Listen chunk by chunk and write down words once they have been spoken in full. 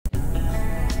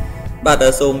បាទ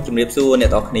សូមជម្រាបសួរអ្នក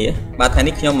ទាំងអស់គ្នាបាទថ្ងៃ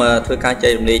នេះខ្ញុំធ្វើការចែ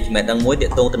ករំលែកចំណេះដឹងមួយទា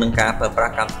ក់ទងទៅនឹងការប្រើប្រា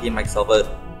ស់កម្មវិធី MsOffice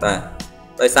បាទ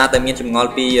ដោយសារតែមានចម្ងល់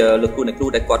ពីលោកគ្រូអ្នកគ្រូ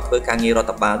ដែលគាត់ធ្វើការងាររដ្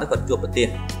ឋបាលទៅគាត់ជួបប្រទេស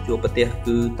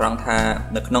គឺត្រង់ថា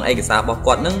នៅក្នុងឯកសាររបស់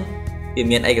គាត់នឹងវា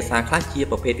មានឯកសារខ្លះជា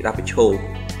ប្រភេទក្រដាសបញ្ឈរ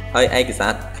ហើយឯកសា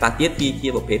រខ្លះទៀតវាជា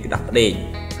ប្រភេទក្រដាសផ្ដេក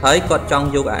ហើយគាត់ចង់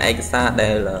យកឯកសារដែ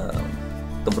ល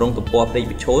តម្រង់ទំព័រផ្ដេក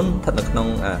បញ្ឈរស្ថិតនៅក្នុង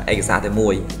ឯកសារតែមួ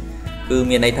យគឺ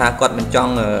មានន័យថាគាត់មិនច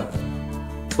ង់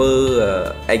ធ្វើ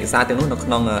ឯកសារទាំងនោះនៅក្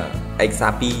នុងឯកសា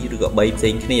រ2ឬក៏3ផ្សេ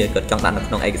ងគ្នាគាត់ចង់ដាក់នៅ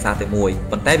ក្នុងឯកសារតែមួយ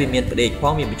ប៉ុន្តែវាមានផ្ដេកផ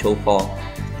ងមានបញ្ឈរផង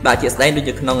បាទជាក់ស្ដែងដូច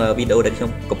ជាក្នុងវីដេអូដែលខ្ញុំ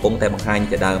កំពុងតែបង្ហាញ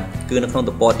ទៅដើមគឺនៅក្នុង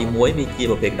ទំព័រទី1វាជា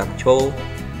ប្រភេទក្រដាសបញ្ឈរ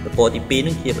ទំព័រទី2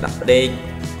នឹងជាក្រដាសផ្ដេក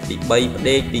ទី3ផ្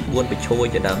ដេកទី4បញ្ឈរ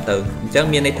ជាដើមទៅអញ្ចឹង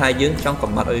មានន័យថាយើងចង់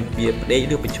កំណត់ឲ្យវាផ្ដេក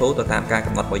ឬបញ្ឈរទៅតាមការ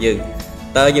កំណត់របស់យើង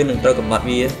តើយើងនឹងត្រូវកំណត់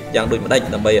វាយ៉ាងដូចម្ដេច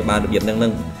ដើម្បីឲ្យបានរបៀបហ្នឹ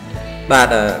ងបាទ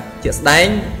ជាក់ស្ដែង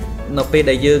នៅពេល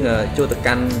ដែលយើងចូលទៅ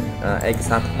កាន់ឯក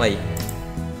សារថ្មី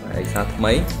ហើ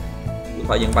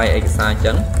យយើងបាយឯកសារអញ្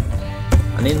ចឹង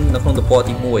អានេះនៅក្នុងទំព័រ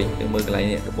ទី1យើងមើលកន្លែង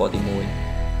នេះទំព័រទី1អ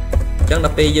ញ្ចឹងដ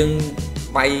ល់ពេលយើង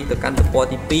បាយទៅកាន់ទំព័រ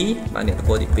ទី2បាទនេះទំ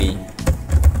ព័រទី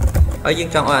2ហើយយើង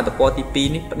ចង់ឲ្យទំព័រទី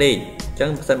2នេះផ្ដេកអញ្ចឹង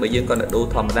បើសិនបើយើងគាត់ទៅដូរ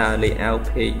ធម្មតា layout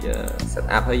page set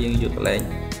up ហើយយើងយកកន្លែង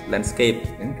landscape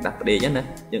ហ្នឹងក្តាប់ផ្ដេកណា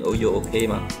យើងយកអូខេ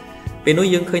មកពេលនោះ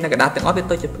យើងឃើញតែក្រដាសទាំងអស់វា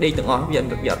ទៅជាផ្ដេកទាំងអស់វាអត់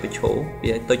បញ្ឈរ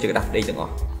វាទៅជាក្រដាសផ្ដេកទាំងអ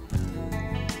ស់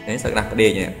ហ្នឹងសក្រដាសផ្ដេក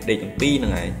ទាំងពីរហ្នឹ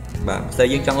ងឯងបាទផ្សេង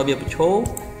យើងចង់ឲ្យវាបញ្ឈរ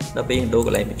ដល់ពេលយើងដូរក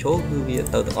ន្លែងបញ្ឈរគឺវា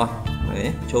ទៅទាំងអស់ប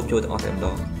ញ្ឈរចូលទាំងអស់តែម្ដ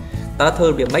ងតើធ្វើ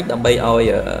របៀបម៉េចដើម្បីឲ្យ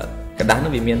ក្រដាស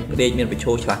នោះវាមានផ្ដេកមានបញ្ឈ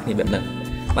រឆ្លាស់គ្នាបែបហ្នឹង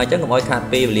បាទអញ្ចឹងកុំឲ្យខាត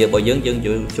ពេលវេលារបស់យើង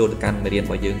ចូលទៅកាន់មេរៀនរ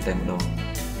បស់យើងតែម្ដង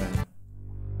បាទ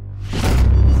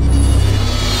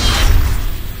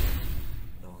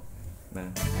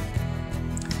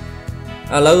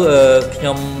ឥឡូវខ្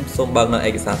ញុំសូមបើកនៅឯ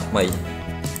កសារថ្មី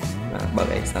បាទបើក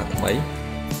ឯកសារថ្មី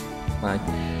បាទ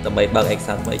ដើម្បីបើកឯក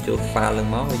សារថ្មីចូល file ឡើង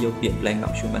មកហើយយកពាក្យ blank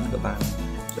document ក៏បាន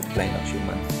ចុច blank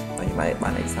document ហើយបា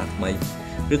នឯកសារថ្មី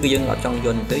ឬក៏យើងអត់ចង់យ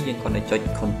កទៅយើងគ្រាន់តែចុច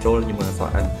control ជាមួយអក្សរ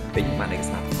N ពេញបានឯក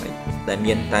សារថ្មីតែ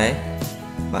មានតែ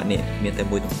បាទនេះមានតែ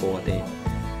មួយទំព័រទេ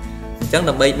អញ្ចឹង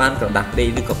ដើម្បីបានក្រដាសផ្ដេក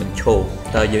ឬក៏បញ្ឈរ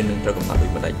តើយើងនឹងត្រូវកំណត់ដូ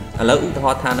ចម្ដេចឥឡូវឧទាហ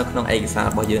រណ៍ថានៅក្នុងឯកសារ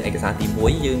របស់យើងឯកសារទី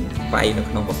1យើងវាយនៅ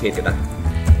ក្នុងប្រភេទក្រដាស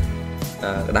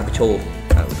បញ្ឈរ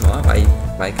ឧទាហរណ៍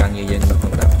វាយការងារយើងនៅក្នុ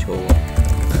ងក្រដាសបញ្ឈរ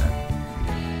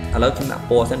ឥឡូវខ្ញុំដាក់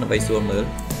ពណ៌សិនដើម្បីស្រួលមើល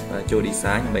ចូល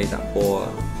design ដើម្បីដាក់ពណ៌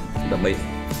ដើម្បី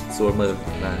ស្រួលមើល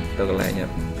បាទទៅកន្លែង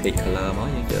page color មក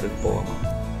យើងជ្រើសរើសពណ៌ម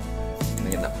ក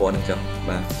ខ្ញុំដាក់ពណ៌នឹងចុះ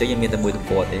បាទអញ្ចឹងយើងមានតែមួយទំ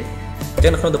ព័រទេអញ្ចឹ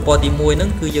ងនៅក្នុងទំព័រទី1ហ្នឹង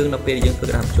គឺយើងនៅពេលយើងធ្វើ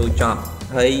ក្រដាសបញ្ឈរចប់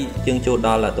ហើយយើងចូលដ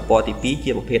ល់ទំព័រទី2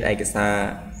ជាប្រភេទឯកសារ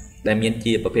ដែលមាន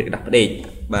ជាប្រភេទក្រដាសផ្ដេក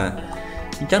បាទ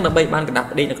អញ្ចឹងដើម្បីបានក្រដាស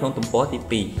ផ្ដេកនៅក្នុងទំព័រទី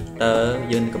2តើ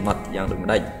យើងកំណត់យ៉ាងដូចម្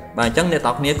ដេចបាទអញ្ចឹងអ្នក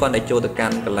ទាំងគ្នាគាត់តែចូលទៅកា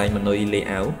ន់កន្លែង menu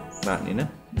layout បាទនេះណា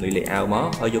menu layout មក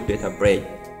ហើយយកពាក្យថា break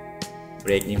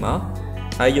នេះមក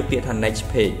ហើយយកពាក្យថា next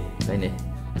page đâyនេះ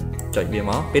ចុចវា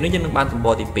មកពេលនេះយើងនឹងបានទំ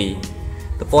ព័រទី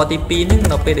2ទំព័រទី2ហ្នឹង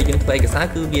នៅពេលដែលយើងធ្វើឯកសារ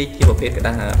គឺវាជាប្រភេទក្រ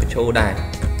ដាសបញ្ឈរដែរ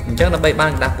អញ្ចឹងដើម្បីបា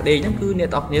នក្រដាសផ្ដេកហ្នឹងគឺអ្នក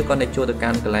ទាំងគ្នាគាត់តែចូលទៅកា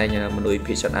ន់កន្លែង menu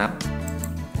page setup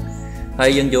ហើយ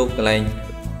យើងយកកន្លែង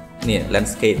នេះ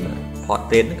landscape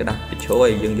portrait ក្រដាសបញ្ឈរហើ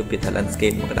យយើងយកពាក្យថា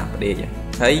landscape មកក្រដាសផ្ដេក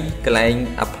ហើយកន្លែង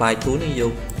apply tool នេះយ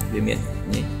កវាមាន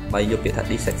នេះបើយកពាក្យថា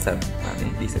desection បាទ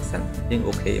នេះ desection យើង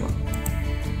អូខេមក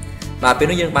បាទពេល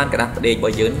នេះយើងបានក្រដាសផ្ដេករប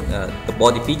ស់យើងទំព័រ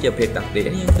ទី2ជាប្រភេទក្រដាសផ្ដេក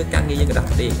យើងធ្វើការងារយើងក្រដាស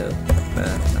ផ្ដេកទៅបា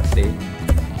ទក្រដាសផ្ដេក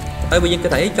ហើយបើយើងគិ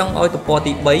តថាចង់ឲ្យទំព័រ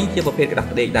ទី3ជាប្រភេទក្រដាស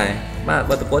ផ្ដេកដែរបាទ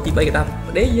បើទំព័រទី3ក្រដាស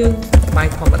ផ្ដេកយើងបាយ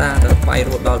ធម្មតាទៅបាយរ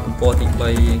ត់ដល់ទំព័រទី3ទៅ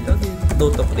គឺដូរ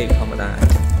ទៅផ្ដេកធម្មតា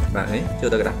បាទហ៎ចូល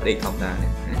ទៅក្រដាសផ្ដេកធម្មតា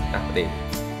នេះក្រដាសផ្ដេក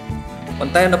ប៉ុ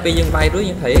ន្តែដល់ពេលយើងបាយរួច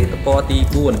យើងត្រូវទំព័រទី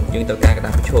4យើងត្រូវការក្រ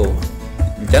ដាសបញ្ឈរ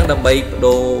អញ្ចឹងដើម្បីប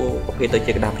ដូរប្រភេទទៅ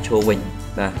ជាក្រដាសបញ្ឈរវិញ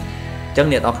បាទអញ្ចឹង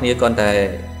អ្នកនរគ្នាគ្រាន់តែ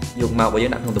យកមករបស់យើ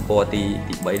ងដាក់ក្នុងទំព័រទី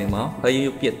3ហ្នឹងមកហើយយ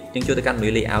កពាក្យយើងចូលទៅកាន់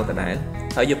menu layout ដដែល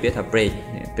ហើយយកពាក្យថា break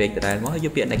ដដែលមកហើយយ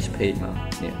កពាក្យ next page មក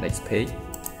នេះ next page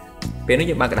ពេលនេះ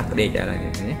យើងបានក្រដាសផ្ដេកដែរនេះក្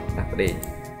រដាសផ្ដេក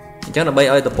អញ្ចឹងដើម្បី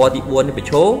ឲ្យទំព័រទី4នេះបញ្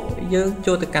ឈរយើង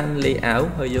ចូលទៅកាន់ layout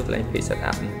ហើយយកកន្លែង page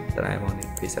setup នេះដដែលមកនេះ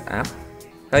page setup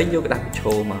ហើយយកក្រដាសបញ្ឈ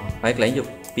រមកហើយកន្លែងយក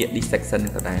ពាក្យ desection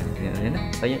ដដែលនេះណា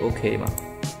ហើយយើងអូខេមក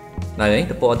ហើយ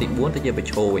ទំព័រទី4ទៅជាបញ្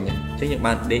ឈរវិញអញ្ចឹងយើង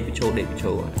បានដេកបញ្ឈរ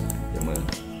យើងមើល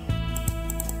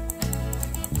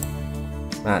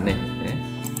បាទនេះ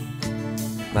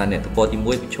បាទនេះទំព័រទី1ប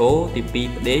ញ្ឈរទី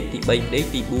2ផ្ដេកទី3ផ្ដេក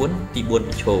ទី4ប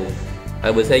ញ្ឈរហើ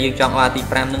យបើស្អីយើងចង់ឲ្យទី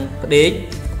5នឹងផ្ដេក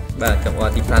បាទចង់ឲ្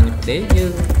យទី5នេះផ្ដេកយើ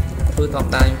ងធ្វើធម្ម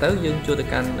តាទៅយើងចូលទៅ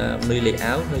កាន់ menu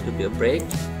layout ហើយចូលពាក្យ break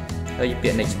ហើយយកពា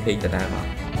ក្យ next page ដដែលមក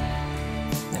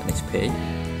next page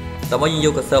តើមកយើងយ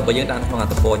ក cursor របស់យើងដាក់ក្នុង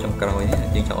ទំព័រចុងក្រោយនេះ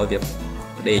យើងចង់ឲ្យវា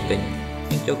ផ្ដេកវិញ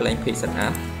យើងចូលកន្លែង page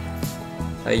setup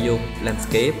ហើយយក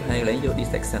landscape ហើយកន្លែងយក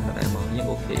dissection តែមកយើង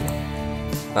អូខេ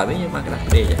បាទវិញយើងមកក្រាស់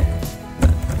ពេក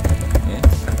ណា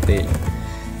ពេក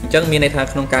អញ្ចឹងមានន័យថា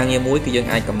ក្នុងការងារមួយគឺយើង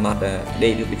អាចកំណត់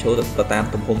date ឬ picture ទៅតាម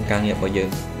ទំហំការងាររបស់យើង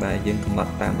បាទយើងកំណ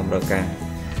ត់តាមតម្រូវការ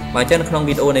បាទអញ្ចឹងនៅក្នុង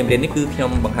វីដេអូនៃមេរៀននេះគឺខ្ញុំ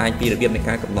បង្ហាញពីរបៀបនៃ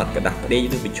ការកំណត់กระดาษ date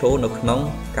ឬ picture នៅក្នុង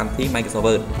កម្មវិធី Microsoft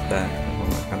Word បាទ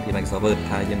កម្មវិធី Microsoft Word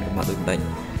ថាយើងកំណត់ដូចនេះ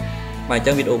បាទអញ្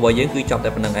ចឹងវីដេអូរបស់យើងគឺចប់តែ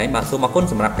ប៉ុណ្្នឹងឯងបាទសូមអរគុណ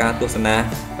សម្រាប់ការទស្សនា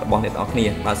របស់អ្នកទាំងអស់គ្នា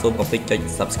បាទសូមកុំភ្លេចចុច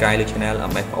Subscribe លើ Channel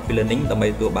MsOffice Learning ដើម្បី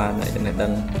ទទួលបានចំណេះដឹ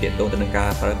ងទាក់ទងទៅនឹងការ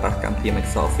ប្រើប្រាស់កម្មវិធី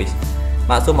Microsoft Office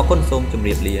បាទសូមអរគុណសូមជម្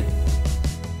រាបលា